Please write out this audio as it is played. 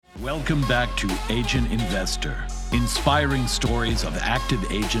Welcome back to Agent Investor, inspiring stories of active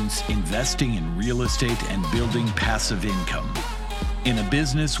agents investing in real estate and building passive income. In a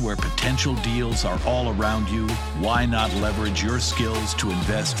business where potential deals are all around you, why not leverage your skills to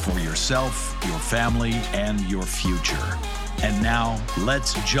invest for yourself, your family, and your future? And now,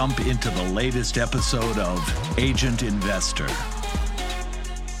 let's jump into the latest episode of Agent Investor.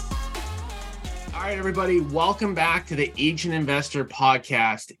 All right, everybody, welcome back to the Agent Investor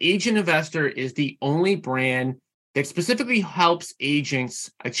podcast. Agent Investor is the only brand that specifically helps agents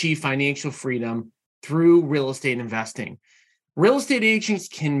achieve financial freedom through real estate investing. Real estate agents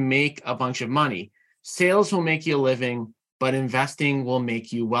can make a bunch of money. Sales will make you a living, but investing will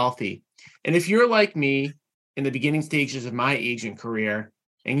make you wealthy. And if you're like me in the beginning stages of my agent career,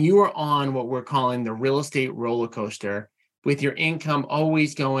 and you are on what we're calling the real estate roller coaster, with your income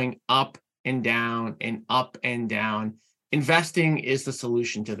always going up and down and up and down, investing is the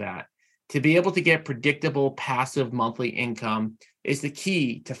solution to that. To be able to get predictable, passive monthly income is the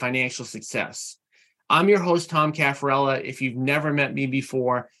key to financial success. I'm your host, Tom Caffarella. If you've never met me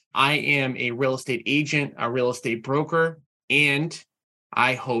before, I am a real estate agent, a real estate broker, and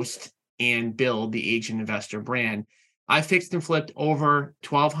I host and build the Agent Investor brand. I fixed and flipped over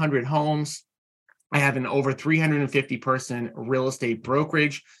 1,200 homes. I have an over 350-person real estate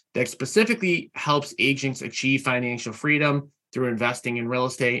brokerage that specifically helps agents achieve financial freedom through investing in real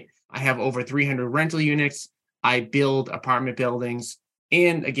estate. I have over 300 rental units. I build apartment buildings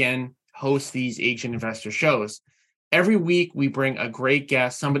and, again, host these Agent Investor shows. Every week, we bring a great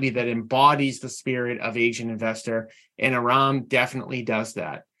guest, somebody that embodies the spirit of Agent Investor, and Aram definitely does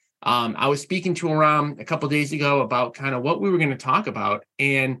that. I was speaking to Aram a couple of days ago about kind of what we were going to talk about,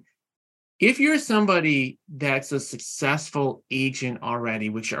 and if you're somebody that's a successful agent already,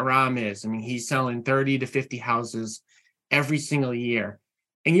 which Aram is, I mean, he's selling 30 to 50 houses every single year,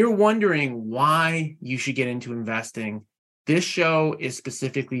 and you're wondering why you should get into investing, this show is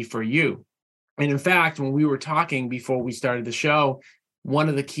specifically for you. And in fact, when we were talking before we started the show, one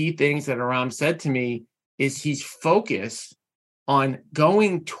of the key things that Aram said to me is he's focused on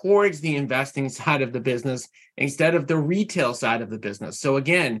going towards the investing side of the business instead of the retail side of the business. So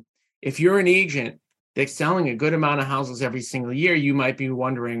again, if you're an agent that's selling a good amount of houses every single year, you might be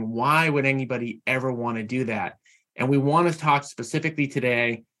wondering, why would anybody ever want to do that? And we want to talk specifically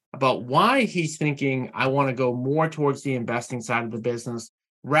today about why he's thinking, I want to go more towards the investing side of the business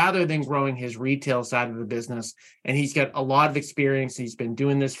rather than growing his retail side of the business. And he's got a lot of experience. He's been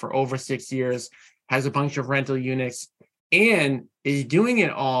doing this for over 6 years, has a bunch of rental units, and is doing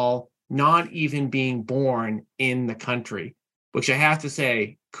it all not even being born in the country, which I have to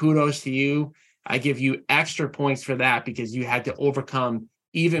say, kudos to you. I give you extra points for that because you had to overcome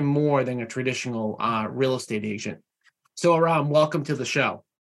even more than a traditional real estate agent. So Aram, welcome to the show.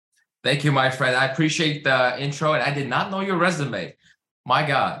 Thank you, my friend. I appreciate the intro, and I did not know your resume. My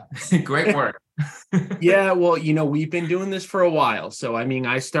God, great work. Yeah, well, we've been doing this for a while. So, I mean,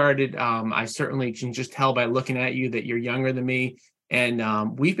 I started, I certainly can just tell by looking at you that you're younger than me.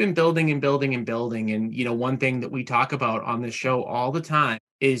 And we've been building and building and building. And, one thing that we talk about on this show all the time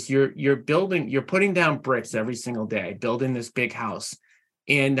is you're putting down bricks every single day, building this big house.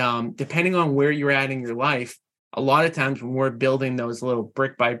 And depending on where you're at in your life, a lot of times when we're building those little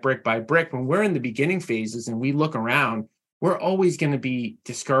brick by brick by brick, when we're in the beginning phases and we look around, we're always going to be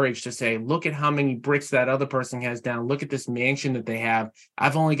discouraged to say, look at how many bricks that other person has down. Look at this mansion that they have.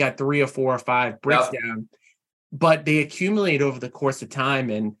 I've only got 3 or 4 or 5 bricks down, but they accumulate over the course of time.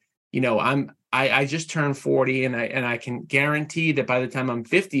 And, I just turned 40 and I can guarantee that by the time I'm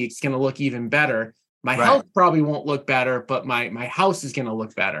 50, it's going to look even better. My health probably won't look better, but my house is going to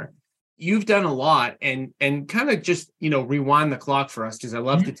look better. You've done a lot and kind of just, rewind the clock for us, because I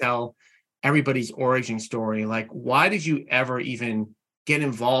love to tell everybody's origin story. Like, why did you ever even get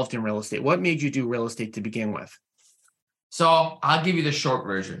involved in real estate? What made you do real estate to begin with? So I'll give you the short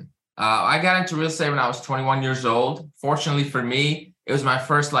version. I got into real estate when I was 21 years old. Fortunately for me, it was my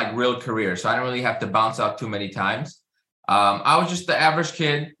first real career. So I didn't really have to bounce out too many times. I was just the average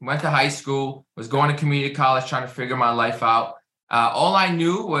kid, went to high school, was going to community college, trying to figure my life out. All I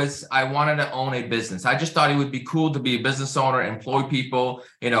knew was I wanted to own a business. I just thought it would be cool to be a business owner, employ people,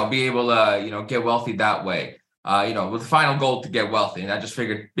 be able to, get wealthy that way, with the final goal to get wealthy. And I just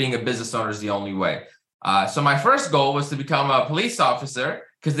figured being a business owner is the only way. So my first goal was to become a police officer,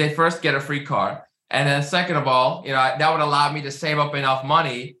 because they first get a free car. And then second of all, that would allow me to save up enough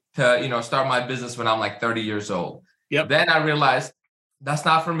money to, start my business when I'm 30 years old. Yep. Then I realized that's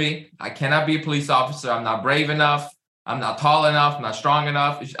not for me. I cannot be a police officer. I'm not brave enough. I'm not tall enough. I'm not strong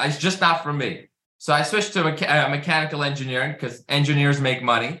enough. It's just not for me. So I switched to mechanical engineering because engineers make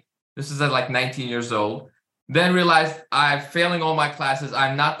money. This is at like 19 years old. Then realized I'm failing all my classes.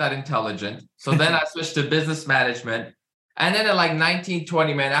 I'm not that intelligent. So then I switched to business management. And then at like 19,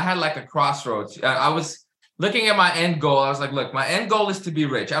 20, man, I had like a crossroads. I was looking at my end goal. I was like, look, my end goal is to be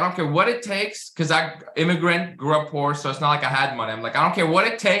rich. I don't care what it takes, because I immigrant, grew up poor. So it's not like I had money. I'm like, I don't care what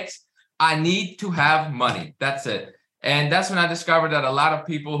it takes. I need to have money. That's it. And that's when I discovered that a lot of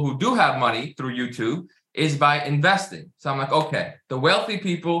people who do have money through YouTube is by investing. So I'm like, okay, the wealthy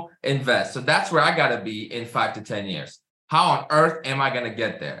people invest. So that's where I got to be in 5 to 10 years. How on earth am I going to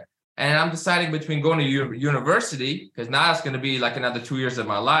get there? And I'm deciding between going to university, because now it's going to be like another 2 years of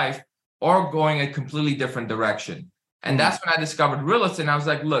my life, or going a completely different direction. And that's when I discovered real estate. And I was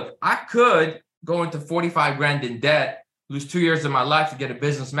like, look, I could go into 45 grand in debt, lose 2 years of my life to get a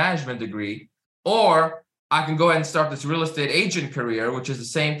business management degree, or I can go ahead and start this real estate agent career, which is the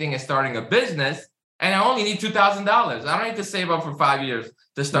same thing as starting a business. And I only need $2,000. I don't need to save up for 5 years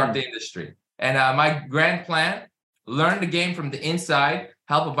to start the industry. And my grand plan, learn the game from the inside,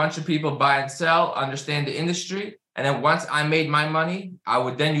 help a bunch of people buy and sell, understand the industry. And then once I made my money, I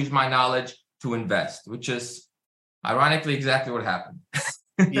would then use my knowledge to invest, which is ironically exactly what happened.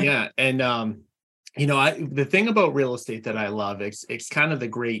 Yeah. And, the thing about real estate that I love, it's kind of the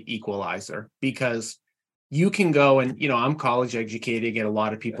great equalizer, because you can go and, I'm college educated, and a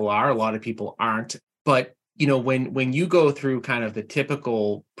lot of people are, a lot of people aren't. But, when you go through kind of the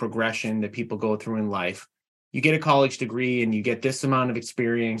typical progression that people go through in life, you get a college degree and you get this amount of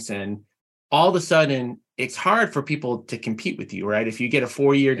experience, and all of a sudden it's hard for people to compete with you, right? If you get a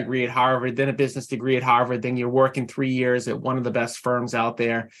 4-year degree at Harvard, then a business degree at Harvard, then you're working 3 years at one of the best firms out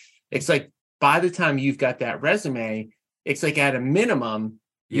there. It's like, by the time you've got that resume, it's like at a minimum,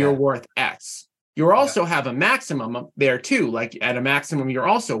 you're worth X. You also have a maximum there too. Like at a maximum, you're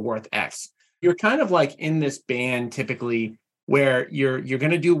also worth X. You're kind of like in this band typically where you're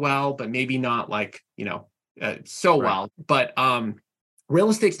going to do well, but maybe not like, well. But real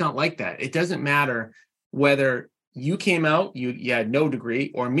estate's not like that. It doesn't matter whether you came out, you had no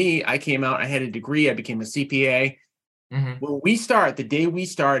degree, or me, I came out, I had a degree, I became a CPA. When the day we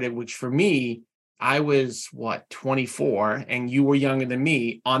started, which for me, I was 24 and you were younger than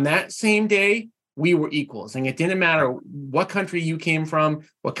me, on that same day, we were equals. And it didn't matter what country you came from,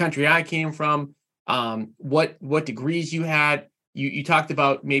 what country I came from, what degrees you had. You talked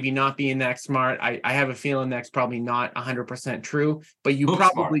about maybe not being that smart. I have a feeling that's probably not 100% true, but you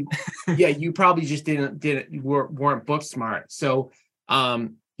probably, you probably just weren't book smart. So,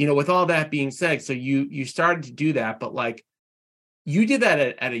 with all that being said, so you started to do that, but like you did that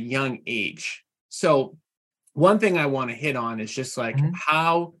at a young age. So one thing I want to hit on is just like,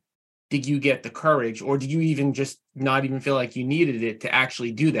 how did you get the courage, or did you even just not even feel like you needed it to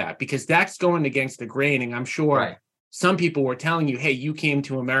actually do that? Because that's going against the grain. And I'm sure some people were telling you, hey, you came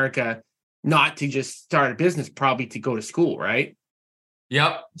to America not to just start a business, probably to go to school, right?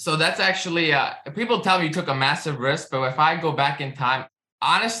 Yep. So that's actually, people tell me you took a massive risk, but if I go back in time,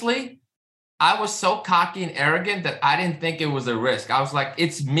 honestly, I was so cocky and arrogant that I didn't think it was a risk. I was like,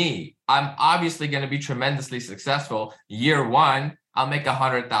 it's me. I'm obviously going to be tremendously successful. Year 1, I'll make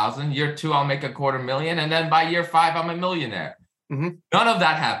 100,000. Year 2, I'll make $250,000. And then by year 5, I'm a millionaire. None of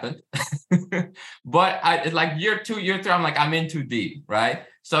that happened. But like year 2, year 3, I'm like, I'm in too deep, right?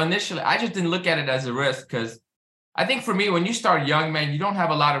 So initially, I just didn't look at it as a risk, because I think for me, when you start young, man, you don't have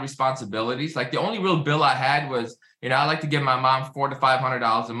a lot of responsibilities. Like the only real bill I had was, I like to give my mom $400 to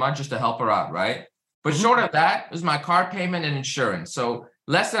 $500 a month just to help her out, right? But short of that, it was my car payment and insurance. So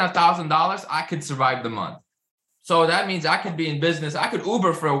less than $1,000, I could survive the month. So that means I could be in business. I could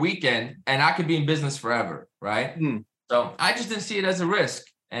Uber for a weekend and I could be in business forever, right? So I just didn't see it as a risk.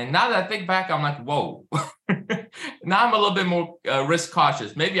 And now that I think back, I'm like, whoa. Now I'm a little bit more risk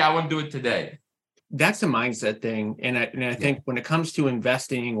cautious. Maybe I wouldn't do it today. That's a mindset thing. And I think when it comes to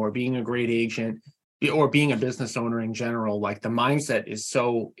investing or being a great agent or being a business owner in general, like the mindset is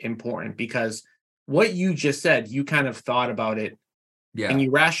so important, because what you just said, you kind of thought about it and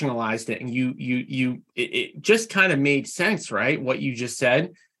you rationalized it, and it just kind of made sense, right? What you just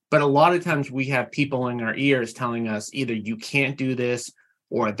said. But a lot of times we have people in our ears telling us either you can't do this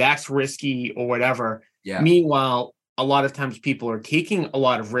or that's risky or whatever. Meanwhile, a lot of times people are taking a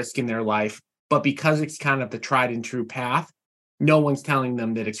lot of risk in their life, but because it's kind of the tried and true path, no one's telling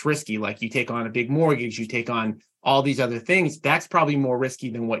them that it's risky. Like you take on a big mortgage, you take on all these other things. That's probably more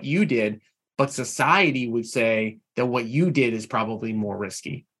risky than what you did. But society would say that what you did is probably more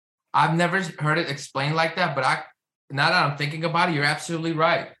risky. I've never heard it explained like that, but now that I'm thinking about it, you're absolutely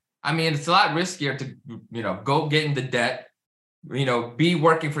right. I mean, it's a lot riskier to, go get into debt, be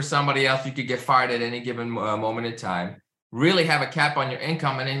working for somebody else. You could get fired at any given moment in time. really have a cap on your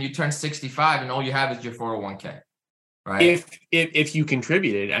income, and then you turn 65 and all you have is your 401k, right? If you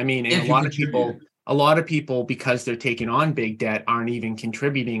contributed, I mean, and If you contributed. a lot of people, because they're taking on big debt, aren't even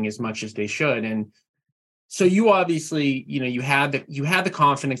contributing as much as they should. And so you obviously, you had the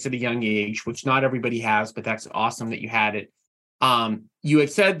confidence at a young age, which not everybody has, but that's awesome that you had it. You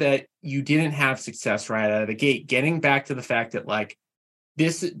had said that you didn't have success right out of the gate. Getting back to the fact that like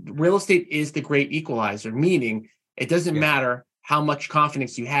this real estate is the great equalizer, meaning it doesn't matter how much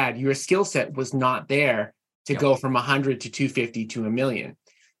confidence you had, your skill set was not there to go from 100 to 250 to $1 million.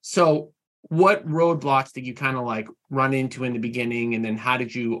 So what roadblocks did you kind of like run into in the beginning, and then how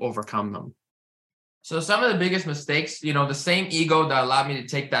did you overcome them? So some of the biggest mistakes, the same ego that allowed me to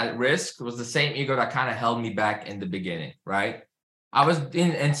take that risk was the same ego that kind of held me back in the beginning, right? I was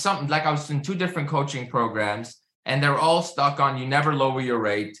I was in 2 different coaching programs, and they're all stuck on you never lower your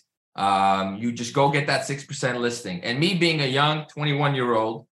rate. You just go get that 6% listing. And me being a young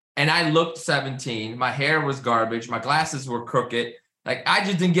 21-year-old, and I looked 17, my hair was garbage, my glasses were crooked. Like I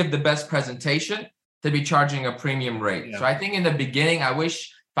just didn't give the best presentation to be charging a premium rate. Yeah. So I think in the beginning, I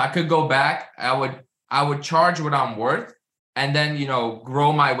wish if I could go back, I would charge what I'm worth and then,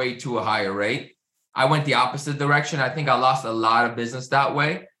 grow my way to a higher rate. I went the opposite direction. I think I lost a lot of business that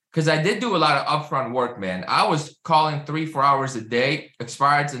way because I did do a lot of upfront work, man. I was calling 3-4 hours a day,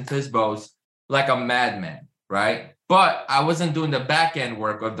 expireds and FSBOs like a madman, right? But I wasn't doing the back end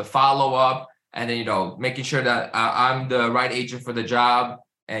work of the follow-up and then, making sure that I'm the right agent for the job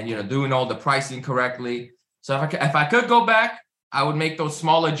and, doing all the pricing correctly. So if I could go back, I would make those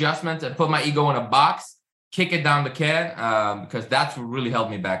small adjustments and put my ego in a box, kick it down the can, because that's what really held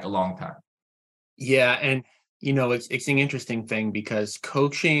me back a long time. Yeah. And, it's an interesting thing because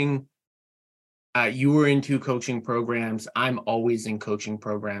coaching, you were in 2 coaching programs. I'm always in coaching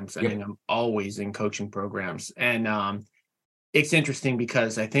programs. I mean, I'm always in coaching programs. And it's interesting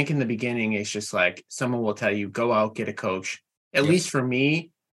because I think in the beginning, it's just like someone will tell you, go out, get a coach. At least for me,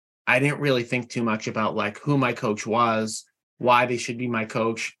 I didn't really think too much about like who my coach was, why they should be my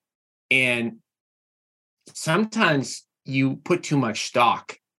coach. And sometimes you put too much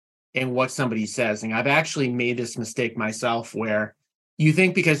stock in what somebody says. And I've actually made this mistake myself where you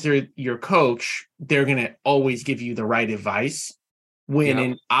think because they're your coach, they're going to always give you the right advice.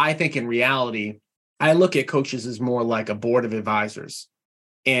 I think in reality, I look at coaches as more like a board of advisors,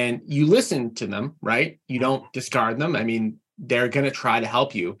 and you listen to them, right? You don't discard them. I mean, they're going to try to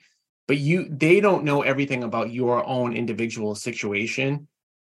help you, but they don't know everything about your own individual situation.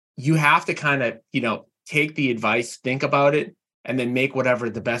 You have to kind of, take the advice, think about it, and then make whatever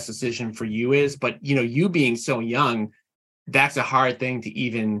the best decision for you is. But, you being so young, that's a hard thing to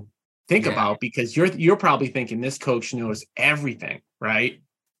even think about because you're probably thinking this coach knows everything, right?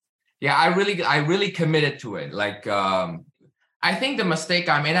 Yeah, I really committed to it. Like, I think the mistake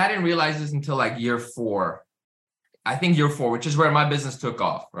I made, I didn't realize this until like year 4. I think year 4, which is where my business took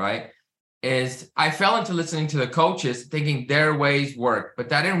off, right? Is I fell into listening to the coaches thinking their ways work,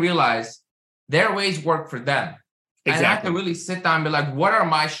 but I didn't realize their ways work for them. Exactly. And I have to really sit down and be like, what are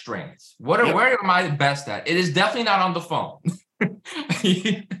my strengths? Where am I best at? It is definitely not on the phone, and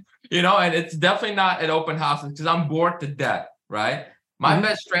it's definitely not at open houses because I'm bored to death, right? My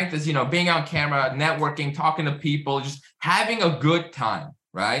best strength is, being on camera, networking, talking to people, just having a good time,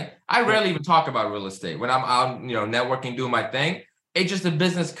 right? I rarely even talk about real estate. When I'm out, networking, doing my thing, the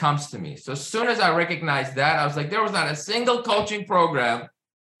business comes to me. So as soon as I recognized that, I was like, there was not a single coaching program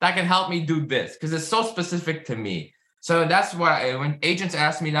that can help me do this because it's so specific to me. So that's why when agents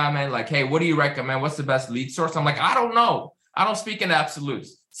ask me now, man, like, hey, what do you recommend? What's the best lead source? I'm like, I don't know. I don't speak in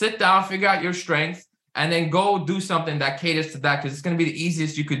absolutes. Sit down, figure out your strengths, and then go do something that caters to that because it's going to be the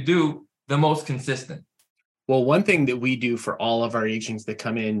easiest you could do, the most consistent. Well, one thing that we do for all of our agents that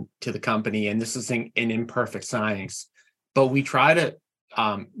come in to the company, and this is an imperfect science, but we try to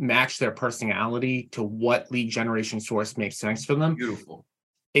match their personality to what lead generation source makes sense for them. Beautiful.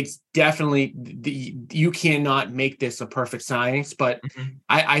 It's definitely, you cannot make this a perfect science, but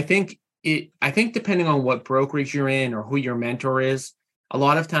I think depending on what brokerage you're in or who your mentor is, a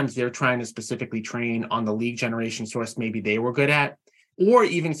lot of times they're trying to specifically train on the lead generation source maybe they were good at, or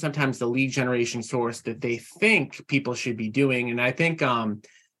even sometimes the lead generation source that they think people should be doing. And I think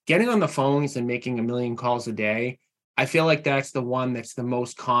getting on the phones and making 1 million calls a day, I feel like that's the one that's the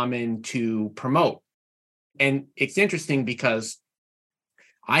most common to promote. And it's interesting because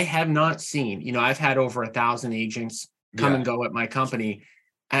I have not seen, I've had over 1,000 agents come and go at my company.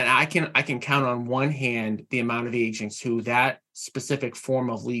 And I can count on one hand the amount of agents who that specific form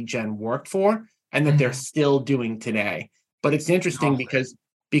of lead gen worked for and that they're still doing today. But it's interesting because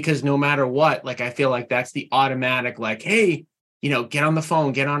because no matter what, like, I feel like that's the automatic, like, hey, get on the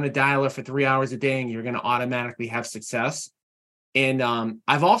phone, get on a dialer for 3 hours a day, and you're going to automatically have success. And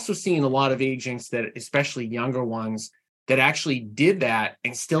I've also seen a lot of agents that, especially younger ones, that actually did that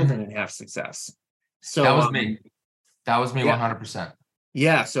and still didn't have success. So that was me. That was me, yeah. 100%.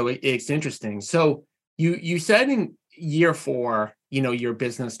 Yeah, so it's interesting. So you said in year 4, your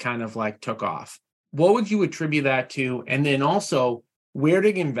business kind of like took off. What would you attribute that to? And then also, where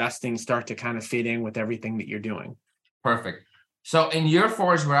did investing start to kind of fit in with everything that you're doing? Perfect. So in year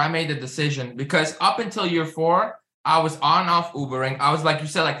 4 is where I made the decision, because up until year 4, I was on and off Ubering. I was, like you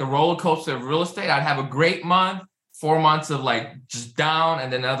said, like the roller coaster of real estate. I'd have a great month, 4 months of like just down,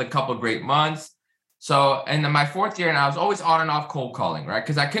 and then another couple of great months. So, and then my 4th year, and I was always on and off cold calling, right?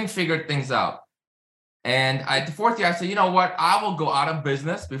 Because I couldn't figure things out. And the 4th year, I said, you know what? I will go out of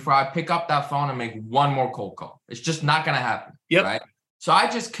business before I pick up that phone and make one more cold call. It's just not going to happen, right? So I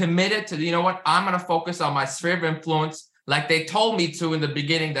just committed to, you know what? I'm going to focus on my sphere of influence, like they told me to in the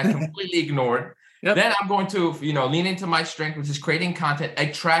beginning, that completely ignored. Then I'm going to, lean into my strength, which is creating content,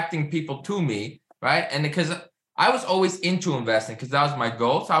 attracting people to me, right? And because I was always into investing, because that was my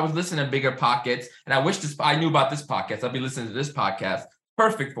goal. So I was listening to Bigger Pockets, and I wish I knew about this podcast. I'd be listening to this podcast.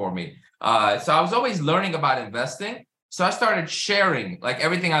 Perfect for me. So I was always learning about investing. So I started sharing like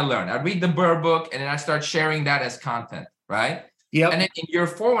everything I learned. I read the Burr book, and then I start sharing that as content, right? And then in year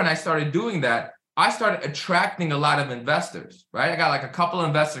 4, when I started doing that, I started attracting a lot of investors, right? I got like a couple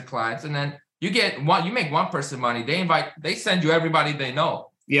investor clients, and then you make one person money. They send you everybody they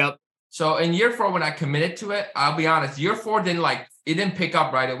know. So in year 4, when I committed to it, I'll be honest, year 4 didn't pick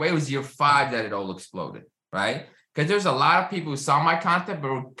up right away. It was year 5 that it all exploded, right? Because there's a lot of people who saw my content,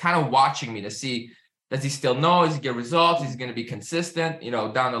 but were kind of watching me to see, does he still know? Does he get results? Is he going to be consistent,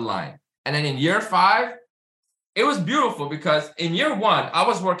 down the line? And then in year 5, it was beautiful, because in year 1, I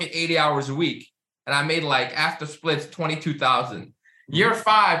was working 80 hours a week, and I made, like, after splits, 22,000. Year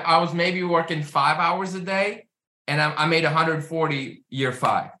 5, I was maybe working 5 hours a day, and I made 140 year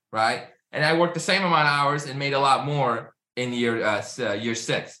 5, right? And I worked the same amount of hours and made a lot more in year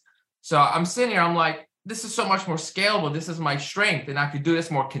 6. So I'm sitting here, I'm like, this is so much more scalable. This is my strength, and I could do this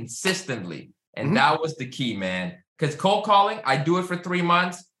more consistently. And that was the key, man. Because cold calling, I do it for 3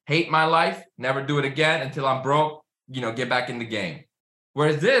 months, hate my life, never do it again until I'm broke, get back in the game.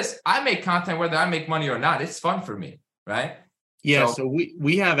 Whereas this, I make content whether I make money or not. It's fun for me, right? Yeah, so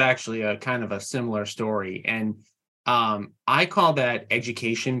we have actually a kind of a similar story, and I call that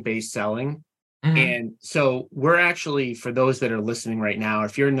education-based selling. And so we're actually, for those that are listening right now,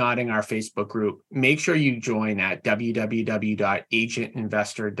 if you're not in our Facebook group, make sure you join at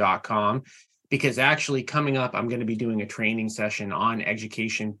www.agentinvestor.com, because actually coming up, I'm going to be doing a training session on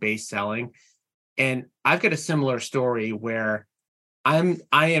education-based selling. And I've got a similar story where I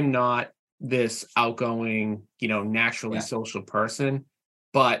am not this outgoing, naturally social person,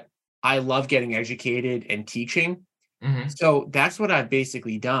 but I love getting educated and teaching. So that's what I've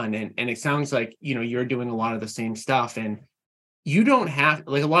basically done. And it sounds like, you're doing a lot of the same stuff, and you don't have,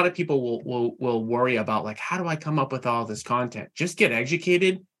 like, a lot of people will worry about, like, how do I come up with all this content? Just get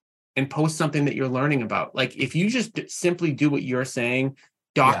educated and post something that you're learning about. Like, if you just simply do what you're saying,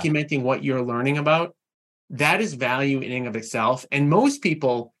 documenting what you're learning about, that is value in and of itself. And most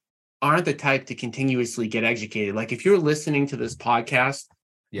people aren't the type to continuously get educated. Like, if you're listening to this podcast,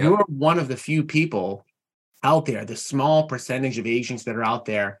 you're one of the few people out there, the small percentage of agents that are out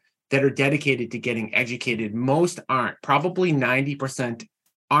there that are dedicated to getting educated. Most aren't. Probably 90%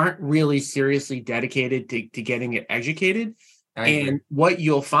 aren't really seriously dedicated to getting it educated. And what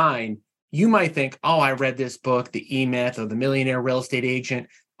you'll find, you might think, oh, I read this book, The E-Myth or The Millionaire Real Estate Agent.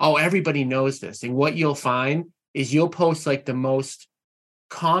 Oh, everybody knows this. And what you'll find is you'll post like the most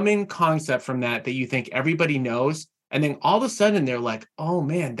common concept from that you think everybody knows. And then all of a sudden they're like, oh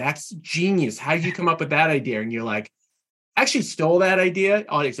man, that's genius. How did you come up with that idea? And you're like, I actually stole that idea.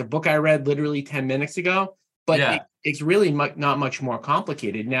 Oh, it's a book I read literally 10 minutes ago, but it's really not much more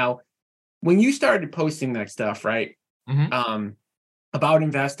complicated. Now, when you started posting that stuff, right? About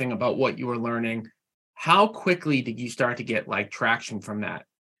investing, about what you were learning, how quickly did you start to get like traction from that?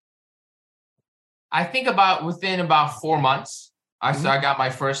 I think within about 4 months. I got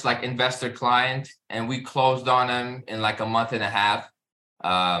my first like investor client, and we closed on him in like a month and a half.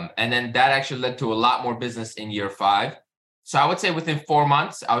 And then that actually led to a lot more business in year 5. So I would say within 4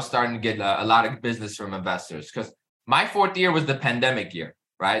 months, I was starting to get a lot of business from investors, because my 4th year was the pandemic year,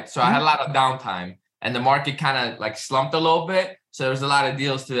 right? So I had a lot of downtime, and the market kind of like slumped a little bit. So there was a lot of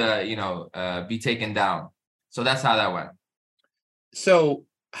deals to, be taken down. So that's how that went. So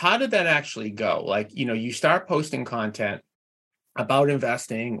how did that actually go? Like, you start posting content. about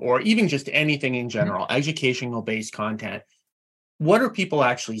investing or even just anything in general, educational based content, what are people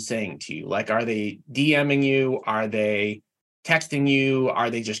actually saying to you? Like, are they DMing you? Are they texting you? Are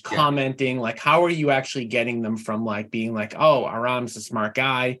they just Yeah. commenting? Like, how are you actually getting them from like being like, oh, Aram's a smart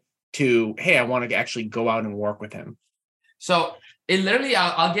guy to, hey, I want to actually go out and work with him? So it literally,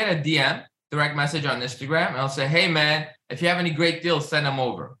 I'll get a DM, direct message on Instagram, and I'll say, hey, man, if you have any great deals, send them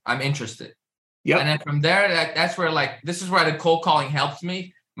over. I'm interested. Yep. And then from there, that's where like, this is where the cold calling helps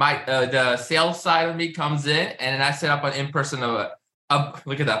me. My the sales side of me comes in, and then I set up an in-person,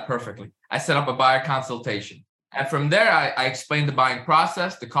 look at that perfectly. I set up a buyer consultation. And from there, I explain the buying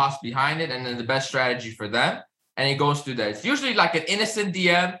process, the cost behind it, and then the best strategy for them. And it goes through there. It's usually like an innocent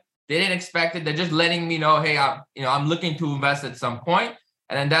DM. They didn't expect it. They're just letting me know, hey, I'm looking to invest at some point.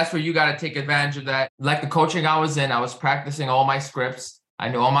 And then that's where you got to take advantage of that. Like the coaching I was in, I was practicing all my scripts. I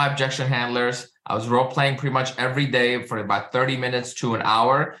knew all my objection handlers. I was role playing pretty much every day for about 30 minutes to an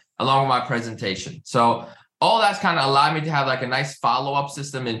hour, along with my presentation. So all that's kind of allowed me to have like a nice follow-up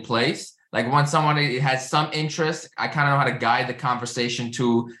system in place. Like when someone has some interest, I kind of know how to guide the conversation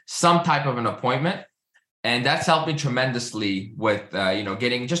to some type of an appointment. And that's helped me tremendously with,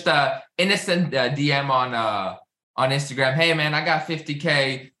 getting just a innocent DM on Instagram. Hey, man, I got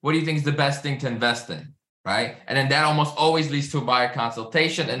 50K. What do you think is the best thing to invest in? Right. And then that almost always leads to a buyer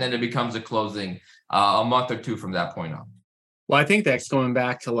consultation. And then it becomes a closing a month or two from that point on. Well, I think that's going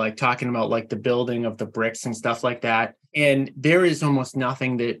back to like talking about like the building of the bricks and stuff like that. And there is almost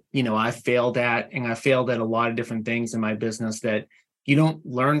nothing that, I failed at, and I failed at a lot of different things in my business that you don't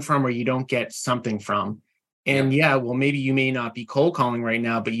learn from or you don't get something from. And well, maybe you may not be cold calling right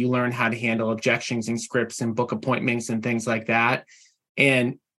now, but you learn how to handle objections and scripts and book appointments and things like that.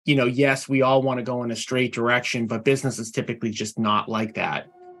 And, yes, we all want to go in a straight direction, but business is typically just not like that.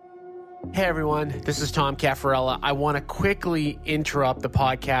 Hey everyone, this is Tom Caffarella. I want to quickly interrupt the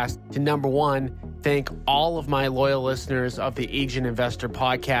podcast to number one, thank all of my loyal listeners of the Agent Investor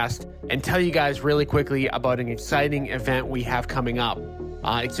podcast and tell you guys really quickly about an exciting event we have coming up.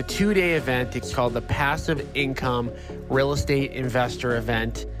 It's a 2-day event. It's called the Passive Income Real Estate Investor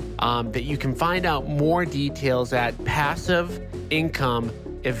Event that you can find out more details at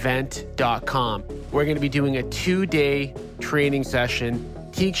passiveincomeevent.com. We're going to be doing a 2-day training session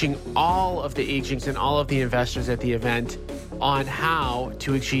teaching all of the agents and all of the investors at the event on how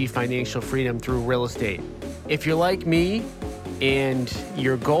to achieve financial freedom through real estate. If you're like me and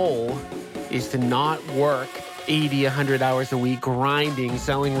your goal is to not work 80, 100 hours a week grinding,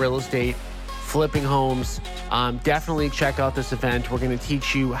 selling real estate, flipping homes, definitely check out this event. We're going to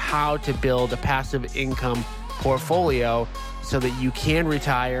teach you how to build a passive income portfolio so that you can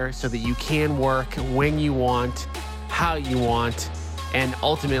retire, so that you can work when you want, how you want, and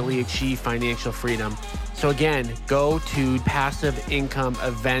ultimately achieve financial freedom. So again, go to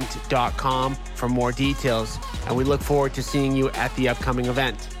passiveincomeevent.com for more details, and we look forward to seeing you at the upcoming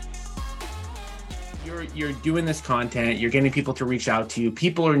event. You're doing this content, you're getting people to reach out to you.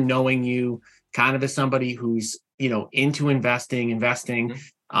 People are knowing you kind of as somebody who's, into investing,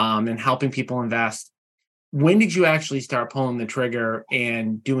 and helping people invest. When did you actually start pulling the trigger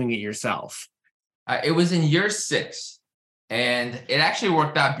and doing it yourself? It was in year 6. And it actually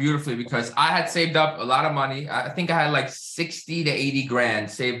worked out beautifully because I had saved up a lot of money. I think I had like 60 to 80 grand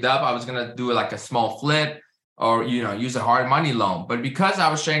saved up. I was going to do like a small flip or, use a hard money loan. But because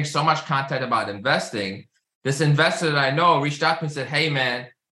I was sharing so much content about investing, this investor that I know reached out to me and said, hey, man,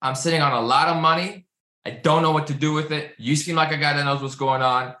 I'm sitting on a lot of money. I don't know what to do with it. You seem like a guy that knows what's going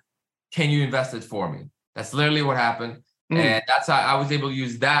on. Can you invest it for me? That's literally what happened. And that's how I was able to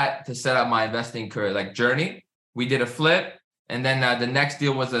use that to set up my investing career, journey. We did a flip. And then the next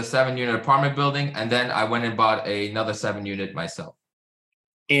deal was a 7-unit apartment building. And then I went and bought another 7-unit myself.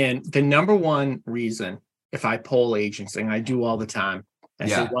 And the number one reason, if I poll agents, and I do all the time, I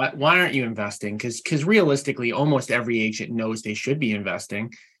say, why aren't you investing? Because realistically, almost every agent knows they should be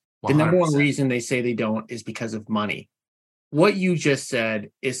investing. 100%. The number one reason they say they don't is because of money. What you just said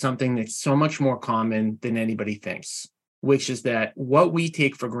is something that's so much more common than anybody thinks, which is that what we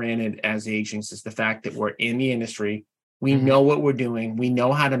take for granted as agents is the fact that we're in the industry. We know what we're doing. We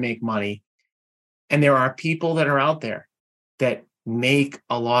know how to make money. And there are people that are out there that make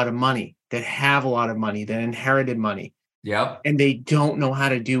a lot of money, that have a lot of money, that inherited money. Yep. And they don't know how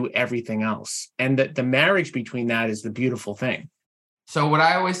to do everything else. And the marriage between that is the beautiful thing. So what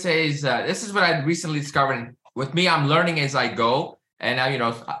I always say is this is what I recently discovered. With me, I'm learning as I go. And I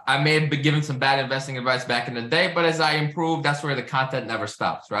may have been given some bad investing advice back in the day, but as I improve, that's where the content never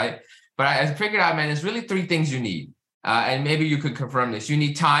stops, right? But I figured out, man, there's really 3 things you need. And maybe you could confirm this. You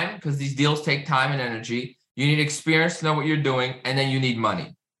need time because these deals take time and energy. you need experience to know what you're doing, and then you need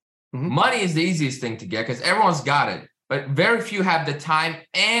money. Mhm. Money is the easiest thing to get because everyone's got it, but very few have the time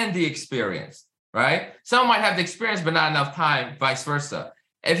and the experience, right? Some might have the experience, but not enough time, vice versa.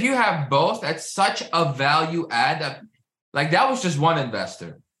 If you have both, that's such a value add. That was just one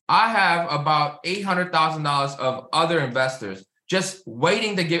investor. I have about $800,000 of other investors just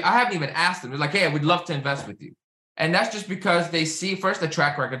waiting to give. I haven't even asked them. They're like, hey, I would love to invest with you. And that's just because they see, first, the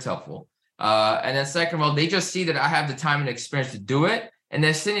track record's helpful. And then second of all, they just see that I have the time and experience to do it. And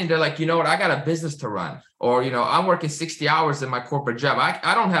they're sitting there like, you know what, I got a business to run. Or, I'm working 60 hours in my corporate job.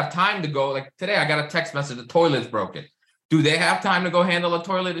 I don't have time to go. Like today, I got a text message, the toilet's broken. Do they have time to go handle a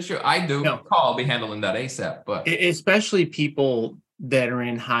toilet issue? I do. No. I'll be handling that ASAP. But especially people that are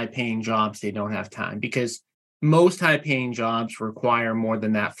in high-paying jobs, they don't have time, because most high-paying jobs require more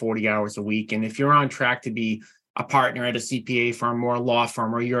than that 40 hours a week. And if you're on track to be a partner at a CPA firm or a law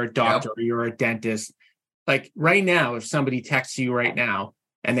firm, or you're a doctor, or you're a dentist, like right now, if somebody texts you right now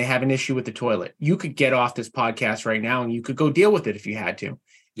and they have an issue with the toilet, you could get off this podcast right now and you could go deal with it if you had to.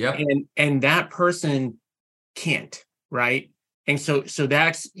 Yep. And that person can't, right? And so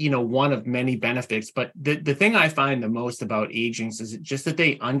that's, one of many benefits. But the thing I find the most about agents is just that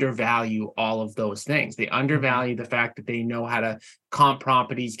they undervalue all of those things. They undervalue the fact that they know how to comp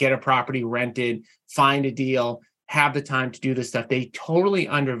properties, get a property rented, find a deal, have the time to do this stuff. They totally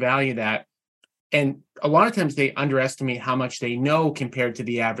undervalue that. And a lot of times they underestimate how much they know compared to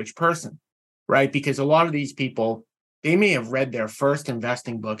the average person, right? Because a lot of these people, they may have read their first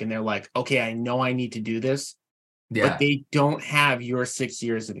investing book and they're like, okay, I know I need to do this. Yeah. But they don't have your 6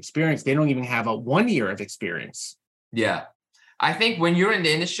 years of experience. They don't even have a 1 year of experience. Yeah. I think when you're in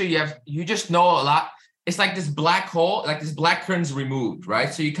the industry, you just know a lot. It's like this black hole, like this black curtain's removed,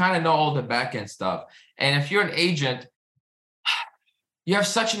 right? So you kind of know all the back end stuff. And if you're an agent, you have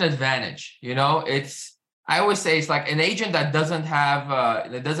such an advantage. I always say it's like an agent that doesn't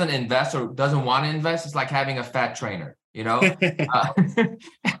have, that doesn't invest or doesn't want to invest. It's like having a fat trainer. How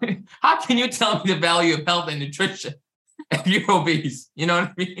can you tell me the value of health and nutrition if you're obese? You know what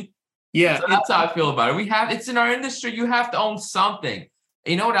I mean? Yeah. So that's how I feel about it. It's in our industry. You have to own something.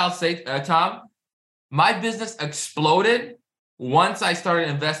 You know what I'll say, Tom? My business exploded once I started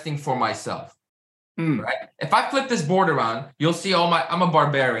investing for myself. Right? If I flip this board around, you'll see I'm a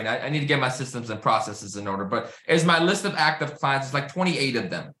barbarian. I need to get my systems and processes in order. But as my list of active clients, it's like 28 of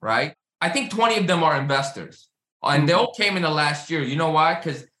them, right? I think 20 of them are investors. And they all came in the last year. You know why?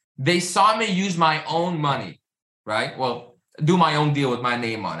 Because they saw me use my own money, right? Well, do my own deal with my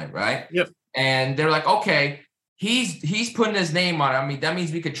name on it, right? Yep. And they're like, okay, he's putting his name on it. I mean, that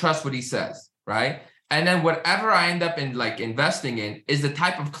means we could trust what he says, right? And then whatever I end up in like investing in is the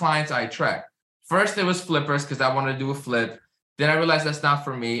type of clients I attract. First, it was flippers because I wanted to do a flip. Then I realized that's not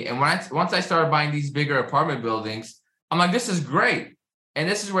for me. And once I started buying these bigger apartment buildings, I'm like, this is great. And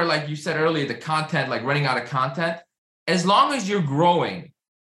this is where, like you said earlier, the content, like running out of content, as long as you're growing,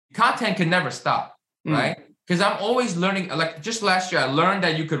 content can never stop, right? Because I'm always learning. Like just last year, I learned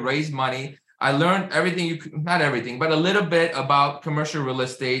that you could raise money. I learned everything not everything, but a little bit about commercial real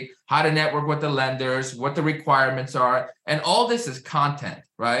estate, how to network with the lenders, what the requirements are. And all this is content,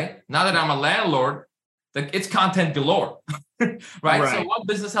 right? Now that I'm a landlord, it's content galore, right? So one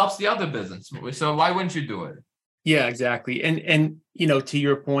business helps the other business. So why wouldn't you do it? Yeah, exactly. And to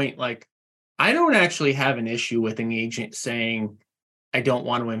your point, like I don't actually have an issue with an agent saying, I don't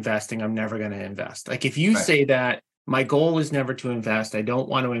want to invest and I'm never going to invest. Like if you say that my goal is never to invest, I don't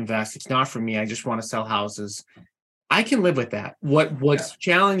want to invest, it's not for me, I just want to sell houses, I can live with that. What's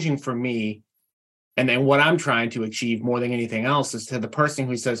challenging for me and then what I'm trying to achieve more than anything else is to the person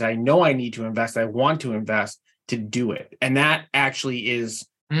who says, I know I need to invest, I want to invest, to do it. And that actually is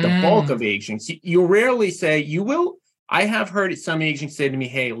the bulk of agents. You rarely say you will. I have heard some agents say to me,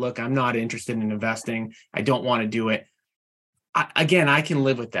 hey, look, I'm not interested in investing. I don't want to do it. I can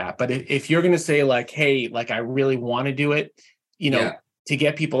live with that. But if you're going to say like, hey, like I really want to do it, to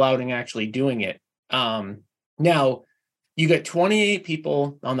get people out and actually doing it. Now you got 28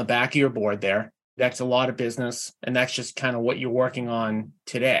 people on the back of your board there. That's a lot of business. And that's just kind of what you're working on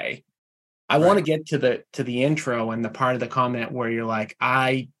today. I want to get to the intro and the part of the comment where you're like,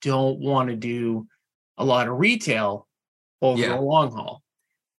 I don't want to do a lot of retail over the long haul.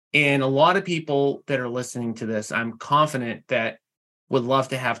 And a lot of people that are listening to this, I'm confident that would love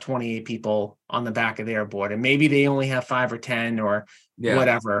to have 28 people on the back of their board. And maybe they only have 5 or 10 or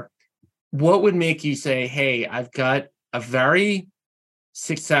whatever. What would make you say, hey, I've got a very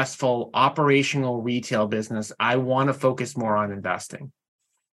successful operational retail business. I want to focus more on investing?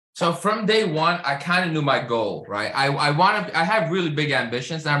 So from day one, I kind of knew my goal, right? I have really big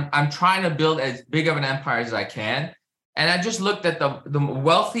ambitions. I'm trying to build as big of an empire as I can. And I just looked at the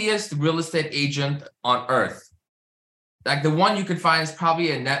wealthiest real estate agent on earth. Like the one you could find is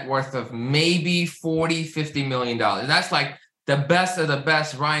probably a net worth of maybe 40, $50 million. That's like the best of the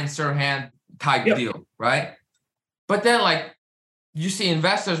best Ryan Serhant type deal, right? But then like you see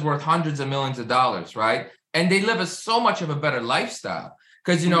investors worth hundreds of millions of dollars, right? And they live so much of a better lifestyle.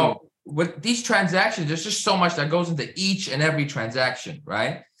 Because, you know, with these transactions, there's just so much that goes into each and every transaction,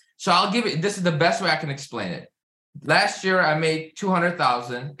 right? So I'll give it, this is the best way I can explain it. Last year, I made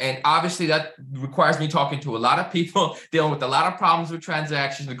 200,000. And obviously that requires me talking to a lot of people, dealing with a lot of problems with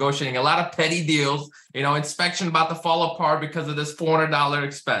transactions, negotiating a lot of petty deals, you know, inspection about to fall apart because of this $400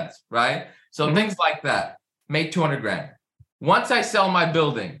 expense, right? So things like that, made 200 grand. Once I sell my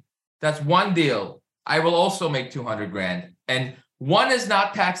building, that's one deal, I will also make 200 grand. And one is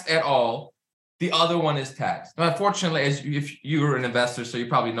not taxed at all. The other one is taxed. Now, unfortunately, if you're an investor, so you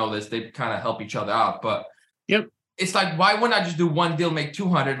probably know this, they kind of help each other out. But it's like, why wouldn't I just do one deal, make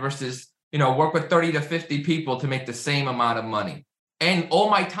 200 versus, you know, work with 30 to 50 people to make the same amount of money and all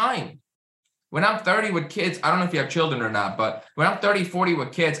my time? When I'm 30 with kids, I don't know if you have children or not, but when I'm 30, 40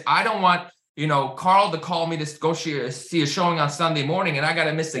 with kids, I don't want, you know, Carl to call me to go see a showing on Sunday morning and I got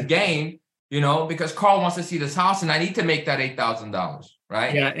to miss a game. You know, because Carl wants to see this house and I need to make that $8,000,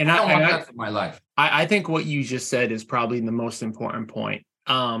 right? Yeah, and I don't want that for my life. I think what you just said is probably the most important point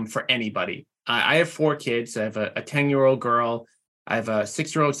for anybody. I have 4 kids. I have a 10-year-old girl. I have a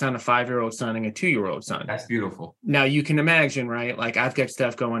 6-year-old son, a 5-year-old son, and a 2-year-old son. That's beautiful. Now you can imagine, right? Like I've got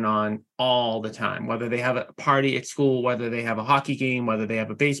stuff going on all the time, whether they have a party at school, whether they have a hockey game, whether they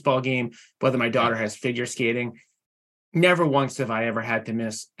have a baseball game, whether my daughter has figure skating. Never once have I ever had to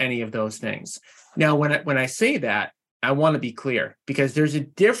miss any of those things. Now, when I say that, I want to be clear because there's a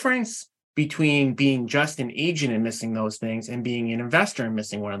difference between being just an agent and missing those things and being an investor and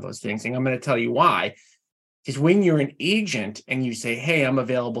missing one of those things. And I'm going to tell you why. Because when you're an agent and you say, hey, I'm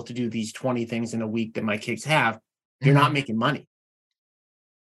available to do these 20 things in a week that my kids have, you're not making money.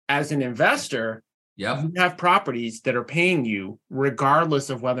 As an investor, you have properties that are paying you regardless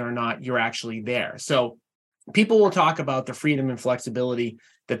of whether or not you're actually there. So people will talk about the freedom and flexibility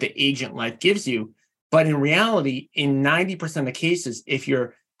that the agent life gives you. But in reality, in 90% of cases, if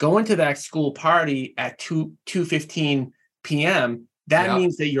you're going to that school party at 2:15 p.m., that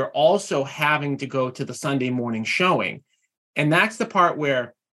means that you're also having to go to the Sunday morning showing. And that's the part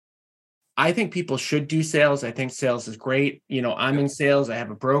where I think people should do sales. I think sales is great. You know, I'm in sales. I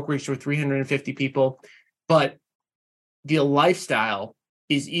have a brokerage with 350 people. But the lifestyle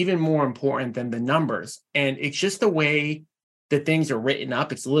is even more important than the numbers. And it's just the way that things are written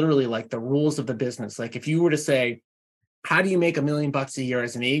up. It's literally like the rules of the business. Like if you were to say, how do you make $1 million a year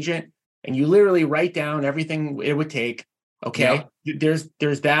as an agent? And you literally write down everything it would take. Okay. There's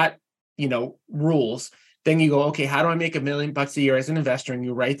that, you know, rules. Then you go, okay, how do I make $1 million a year as an investor? And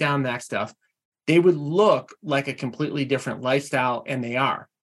you write down that stuff. They would look like a completely different lifestyle, and they are.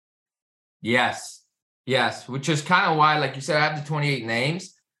 Yes, which is kind of why, like you said, I have the 28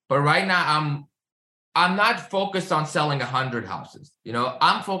 names, but right now I'm not focused on selling 100 houses. You know,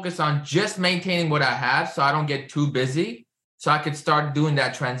 I'm focused on just maintaining what I have so I don't get too busy, so I could start doing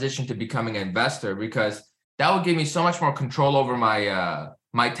that transition to becoming an investor, because that would give me so much more control over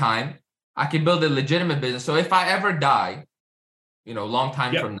my time. I can build a legitimate business. So if I ever die, you know, long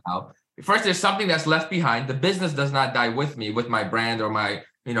time from now, first there's something that's left behind. The business does not die with me, with my brand or my,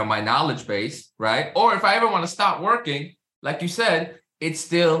 you know, my knowledge base, right? Or if I ever want to stop working, like you said, it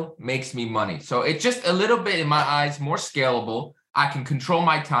still makes me money. So it's just a little bit, in my eyes, more scalable. I can control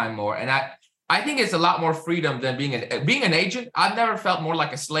my time more. And I think it's a lot more freedom than being an agent. I've never felt more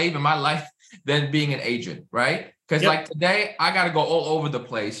like a slave in my life than being an agent, right? Because like today, I got to go all over the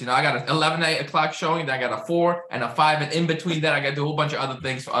place. You know, I got an 11 o'clock showing, then I got a 4 and a 5. And in between that, I got to do a whole bunch of other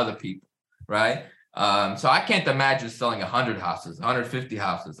things for other people, right? So I can't imagine selling 100 houses, 150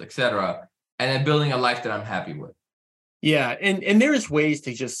 houses, etc., and then building a life that I'm happy with. Yeah. And there's ways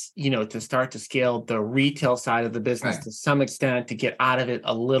to just, you know, to start to scale the retail side of the business to some extent, to get out of it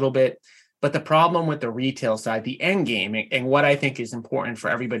a little bit. But the problem with the retail side, the end game, and what I think is important for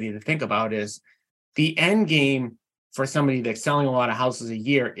everybody to think about is the end game for somebody that's selling a lot of houses a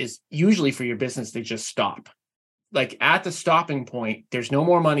year is usually for your business to just stop. Like at the stopping point, there's no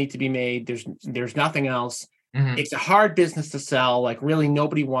more money to be made. There's nothing else. It's a hard business to sell. Like really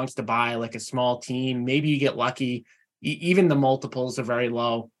nobody wants to buy like a small team. Maybe you get lucky. Even the multiples are very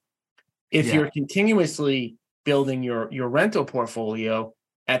low. If you're continuously building your rental portfolio,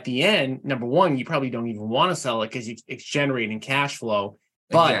 at the end, number one, you probably don't even want to sell it because it's generating cash flow.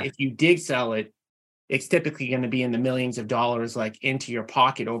 But Exactly. if you did sell it, it's typically going to be in the millions of dollars, like into your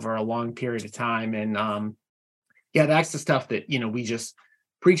pocket over a long period of time. And yeah, that's the stuff that, we just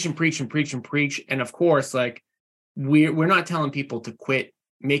preach and preach and preach and preach. And of course, like we're not telling people to quit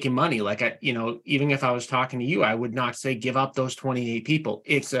making money. Like even if I was talking to you, I would not say give up those 28 people.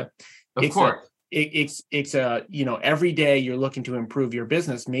 It's Of course. every day you're looking to improve your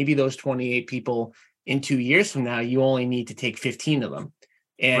business. Maybe those 28 people in 2 years from now, you only need to take 15 of them.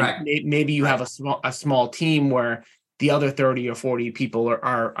 And Right. maybe you have a small team where the other 30 or 40 people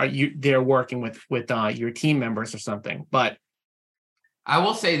they're working with your team members or something. But I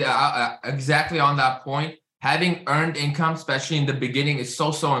will say that exactly on that point, having earned income, especially in the beginning, is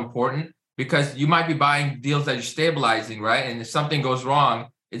so important, because you might be buying deals that you're stabilizing, right? And if something goes wrong,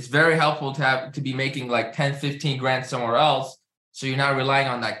 it's very helpful to be making like 10, 15 grand somewhere else. So you're not relying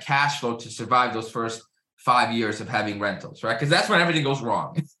on that cash flow to survive those first 5 years of having rentals, right? Because that's when everything goes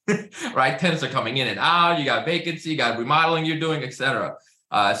wrong, right? Tenants are coming in and out, you got vacancy, you got remodeling you're doing, etc.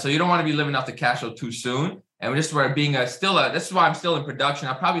 So you don't want to be living off the cash flow too soon. And this is where this is why I'm still in production.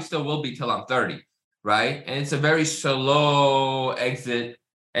 I probably still will be till I'm 30, right? And it's a very slow exit.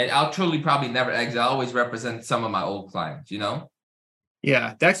 And I'll truly probably never exit. I always represent some of my old clients,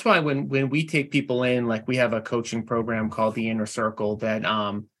 Yeah, that's why when we take people in, like we have a coaching program called the Inner Circle that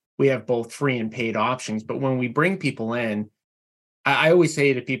we have both free and paid options. But when we bring people in, I always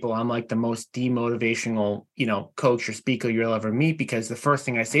say to people, I'm like the most demotivational, coach or speaker you'll ever meet, because the first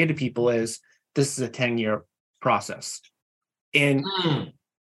thing I say to people is, this is a 10-year process. And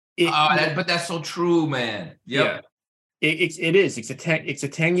but that's so true, man. Yep. Yeah. It is. It's a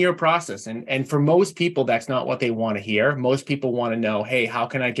 10-year process. And for most people, that's not what they want to hear. Most people want to know, hey, how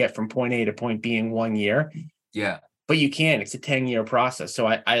can I get from point A to point B in 1 year? Yeah. But you can't. It's a 10-year process. So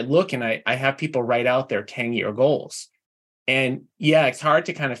I look and I have people write out their 10-year goals. And yeah, it's hard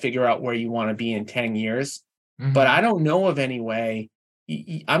to kind of figure out where you want to be in 10 years. Mm-hmm. But I don't know of any way.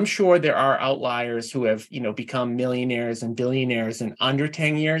 I'm sure there are outliers who have, become millionaires and billionaires in under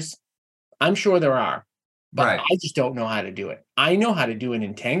 10 years. I'm sure there are. But right. I just don't know how to do it. I know how to do it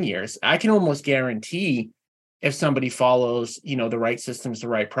in 10 years. I can almost guarantee if somebody follows, the right systems, the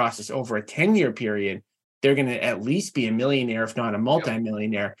right process over a 10-year period, they're going to at least be a millionaire, if not a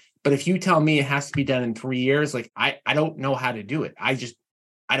multimillionaire. Yep. But if you tell me it has to be done in 3 years, like I don't know how to do it. I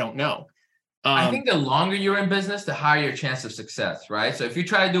don't know. I think the longer you're in business, the higher your chance of success, right? So if you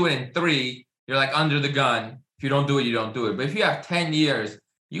try to do it in 3, you're like under the gun. If you don't do it, you don't do it. But if you have 10 years,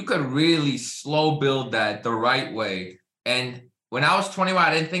 you could really slow build that the right way. And when I was 21,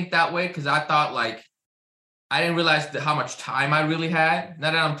 I didn't think that way, because I thought I didn't realize how much time I really had.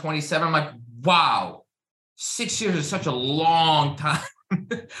 Now that I'm 27, I'm like, wow, 6 years is such a long time.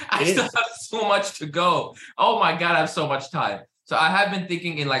 I still have so much to go. Oh my God, I have so much time. So I have been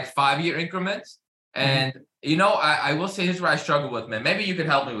thinking in 5-year increments. And, I will say, here's where I struggle with, man. Maybe you could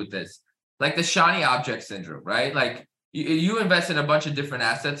help me with this. Like the shiny object syndrome, right? You invest in a bunch of different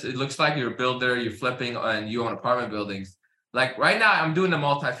assets. It looks like you're a builder, you're flipping, and you own apartment buildings. Like right now, I'm doing the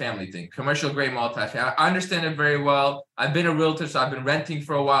multifamily thing, commercial grade multifamily. I understand it very well. I've been a realtor, so I've been renting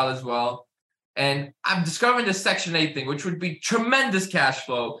for a while as well. And I'm discovering the Section 8 thing, which would be tremendous cash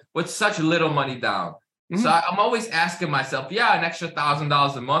flow with such little money down. Mm-hmm. So I'm always asking myself, an extra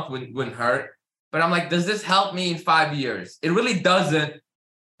 $1,000 a month wouldn't hurt. But I'm like, does this help me in 5 years? It really doesn't.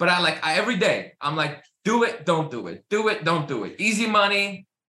 But every day, I'm like, do it, don't do it. Do it, don't do it. Easy money,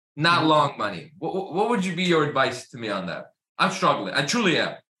 not long money. What would be your advice to me on that? I'm struggling. I truly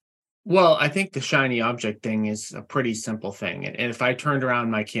am. Well, I think the shiny object thing is a pretty simple thing. And if I turned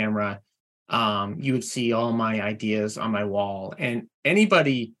around my camera, you would see all my ideas on my wall. And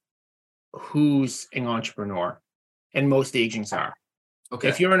anybody who's an entrepreneur, and most agents are. Okay.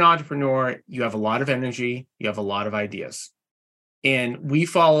 If you're an entrepreneur, you have a lot of energy, you have a lot of ideas. And we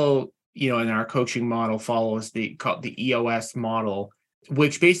follow, in our coaching model follows the EOS model,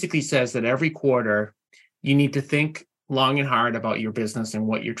 which basically says that every quarter you need to think long and hard about your business and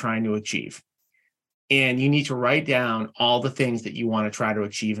what you're trying to achieve. And you need to write down all the things that you want to try to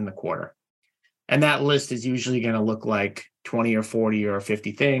achieve in the quarter. And that list is usually going to look like 20 or 40 or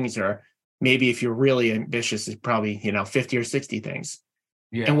 50 things, or maybe if you're really ambitious, it's probably, 50 or 60 things.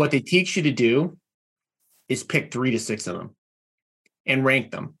 Yeah. And what they teach you to do is pick 3 to 6 of them and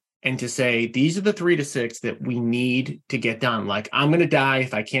rank them. And to say, these are the 3 to 6 that we need to get done. Like, I'm going to die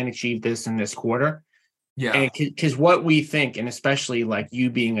if I can't achieve this in this quarter. Yeah. And because what we think, and especially like you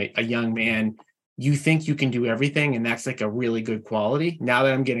being a young man, you think you can do everything. And that's like a really good quality. Now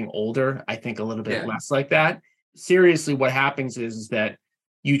that I'm getting older, I think a little bit less like that. Seriously, what happens is that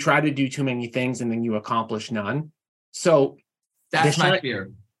you try to do too many things and then you accomplish none. So That's my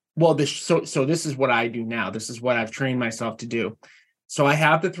fear. Well, so this is what I do now. This is what I've trained myself to do. So I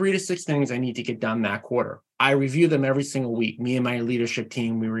have the 3 to 6 things I need to get done that quarter. I review them every single week. Me and my leadership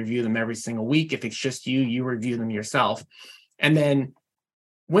team, we review them every single week. If it's just you, you review them yourself. And then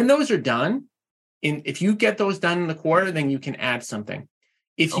when those are done, if you get those done in the quarter, then you can add something.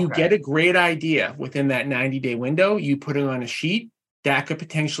 If you get a great idea within that 90-day window, you put it on a sheet. That could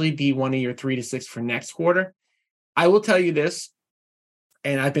potentially be one of your 3 to 6 for next quarter. I will tell you this,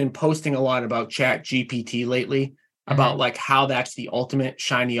 and I've been posting a lot about Chat GPT lately, about like how that's the ultimate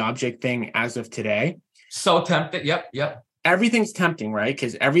shiny object thing as of today. So tempted. Yep. Everything's tempting, right?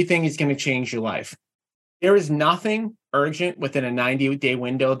 Because everything is going to change your life. There is nothing urgent within a 90-day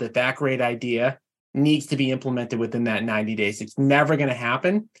window that great idea needs to be implemented within that 90 days. It's never going to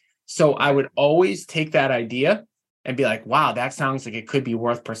happen. So I would always take that idea and be like, wow, that sounds like it could be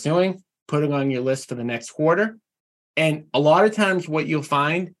worth pursuing, put it on your list for the next quarter. And a lot of times what you'll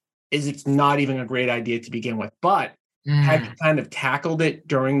find is it's not even a great idea to begin with. But had you kind of tackled it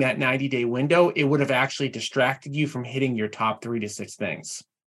during that 90-day window, it would have actually distracted you from hitting your top 3 to 6 things.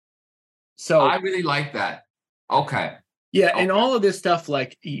 So I really like that. Okay. Yeah, and all of this stuff,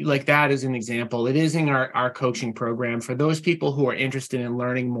 like that is an example. It is in our coaching program. For those people who are interested in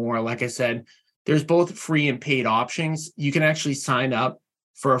learning more, like I said, there's both free and paid options. You can actually sign up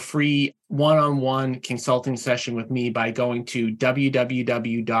for a free one-on-one consulting session with me by going to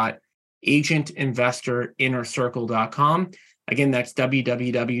www.agentinvestorinnercircle.com. Again, that's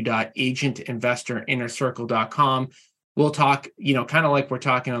www.agentinvestorinnercircle.com. We'll talk, kind of like we're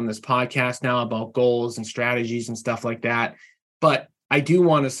talking on this podcast now about goals and strategies and stuff like that. But I do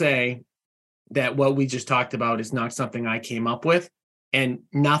want to say that what we just talked about is not something I came up with, and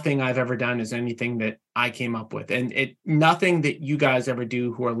nothing I've ever done is anything that I came up with. And nothing that you guys ever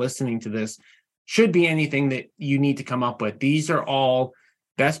do who are listening to this should be anything that you need to come up with. These are all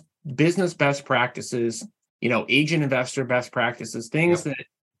best practices, agent investor best practices, things that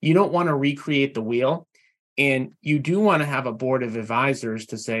you don't want to recreate the wheel. And you do want to have a board of advisors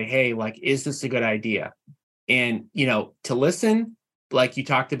to say, hey, like, is this a good idea? And, to listen, like you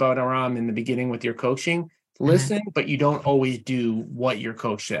talked about, Aram, in the beginning with your coaching, listen, but you don't always do what your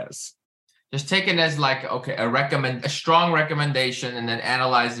coach says. Just take it as like, okay, a strong recommendation, and then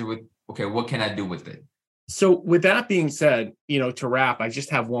analyze it with, okay, what can I do with it? So with that being said, to wrap, I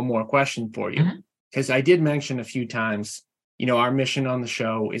just have one more question for you, because I did mention a few times, our mission on the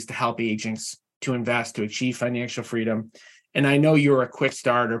show is to help agents to invest, to achieve financial freedom. And I know you're a quick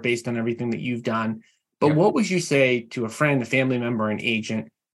starter based on everything that you've done, but what would you say to a friend, a family member, an agent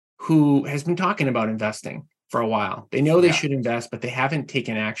who has been talking about investing for a while? They know they should invest, but they haven't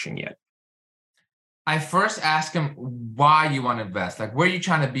taken action yet. I first ask them why you want to invest. Like, where are you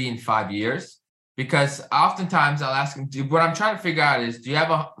trying to be in 5 years? Because oftentimes I'll ask them, what I'm trying to figure out is, do you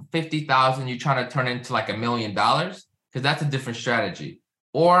have a 50,000 you're trying to turn into like $1 million? Because that's a different strategy.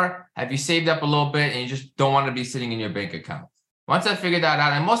 Or have you saved up a little bit and you just don't want to be sitting in your bank account? Once I figured that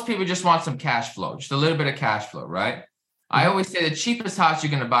out, and most people just want some cash flow, just a little bit of cash flow, right? I always say the cheapest house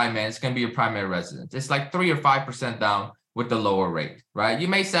you're going to buy, man, it's going to be your primary residence. It's like 3 or 5% down with the lower rate, right? You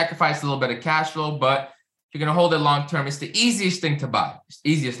may sacrifice a little bit of cash flow, but if you're going to hold it long term, it's the easiest thing to buy. It's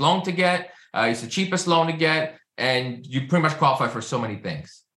the easiest loan to get. It's the cheapest loan to get. And you pretty much qualify for so many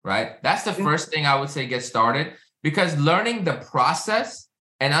things, right? That's the first thing I would say, get started, because learning the process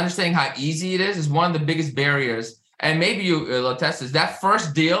and understanding how easy it is one of the biggest barriers. And maybe you'll attest this, that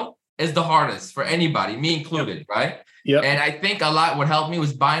first deal is the hardest for anybody, me included, right? Yep. And I think a lot what helped me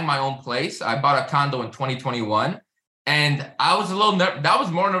was buying my own place. I bought a condo in 2021. And I was that was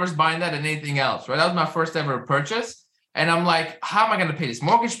more nervous buying that than anything else, right? That was my first ever purchase. And I'm like, how am I going to pay this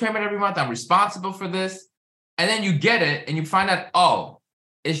mortgage payment every month? I'm responsible for this. And then you get it and you find out, oh,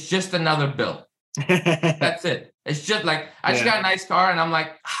 it's just another bill. That's it. It's just like, I just got a nice car and I'm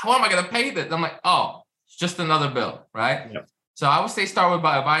like, how am I going to pay this? I'm like, oh, it's just another bill, right? Yep. So I would say start with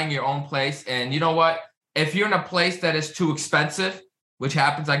buying your own place. And you know what? If you're in a place that is too expensive, which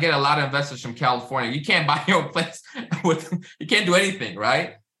happens, I get a lot of investors from California. You can't buy your own place you can't do anything,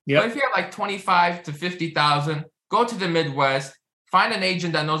 right? But if you have like 25 to 50,000, go to the Midwest, find an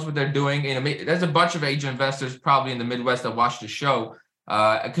agent that knows what they're doing. There's a bunch of agent investors probably in the Midwest that watch the show.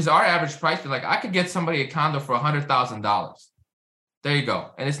 Because our average price is like, I could get somebody a condo for $100,000. There you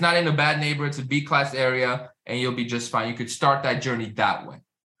go. And it's not in a bad neighborhood. It's a B-class area and you'll be just fine. You could start that journey that way.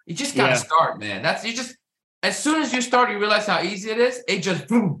 You just got to start, man. As soon as you start, you realize how easy it is. It just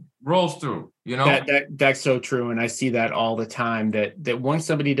boom, rolls through, That's so true. And I see that all the time, that once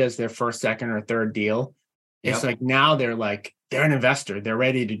somebody does their first, second, or third deal, it's like, now they're an investor. They're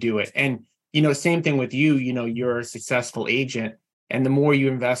ready to do it. And, same thing with you, you're a successful agent. And the more you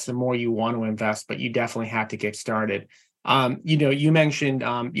invest, the more you want to invest, but you definitely have to get started. You mentioned,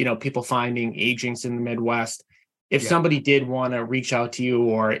 people finding agents in the Midwest. If somebody did want to reach out to you,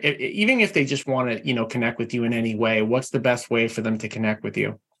 or even if they just want to, connect with you in any way, what's the best way for them to connect with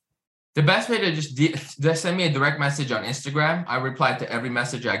you? The best way to just send me a direct message on Instagram. I reply to every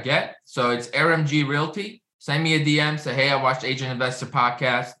message I get. So it's Aram G Realty. Send me a DM. Say, hey, I watched Agent Investor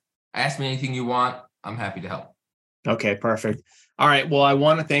podcast. Ask me anything you want. I'm happy to help. Okay, perfect. All right. Well, I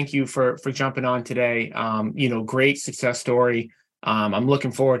want to thank you for jumping on today. Great success story. I'm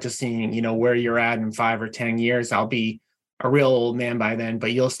looking forward to seeing, where you're at in 5 or 10 years. I'll be a real old man by then,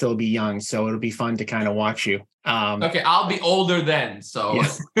 but you'll still be young. So it'll be fun to kind of watch you. Okay. I'll be older then. So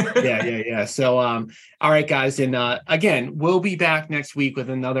yeah. So, all right, guys. And again, we'll be back next week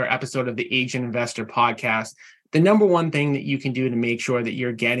with another episode of the Agent Investor podcast. The number one thing that you can do to make sure that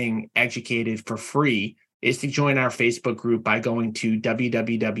you're getting educated for free is to join our Facebook group by going to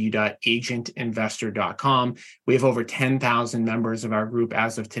www.agentinvestor.com. We have over 10,000 members of our group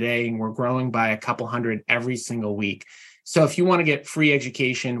as of today, and we're growing by a couple hundred every single week. So if you want to get free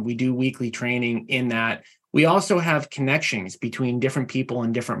education, we do weekly training in that. We also have connections between different people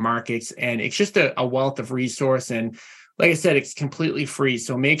in different markets, and it's just a wealth of resource. And like I said, it's completely free.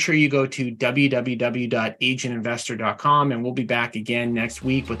 So make sure you go to www.agentinvestor.com, and we'll be back again next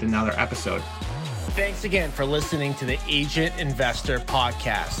week with another episode. Thanks again for listening to the Agent Investor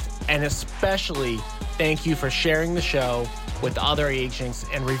podcast. And especially thank you for sharing the show with other agents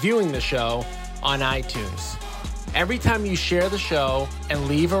and reviewing the show on iTunes. Every time you share the show and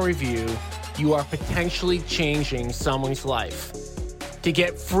leave a review, you are potentially changing someone's life. To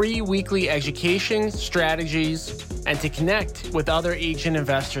get free weekly education, strategies, and to connect with other agent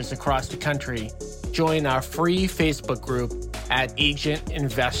investors across the country, join our free Facebook group at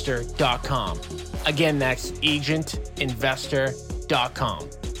agentinvestor.com. Again, that's agentinvestor.com.